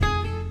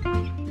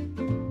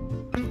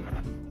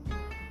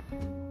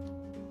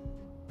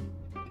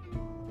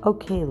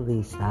Okay,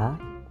 Lisa,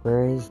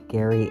 where is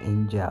Gary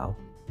and Joe?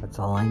 That's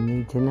all I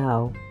need to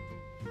know.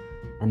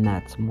 And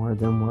that's more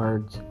than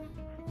words.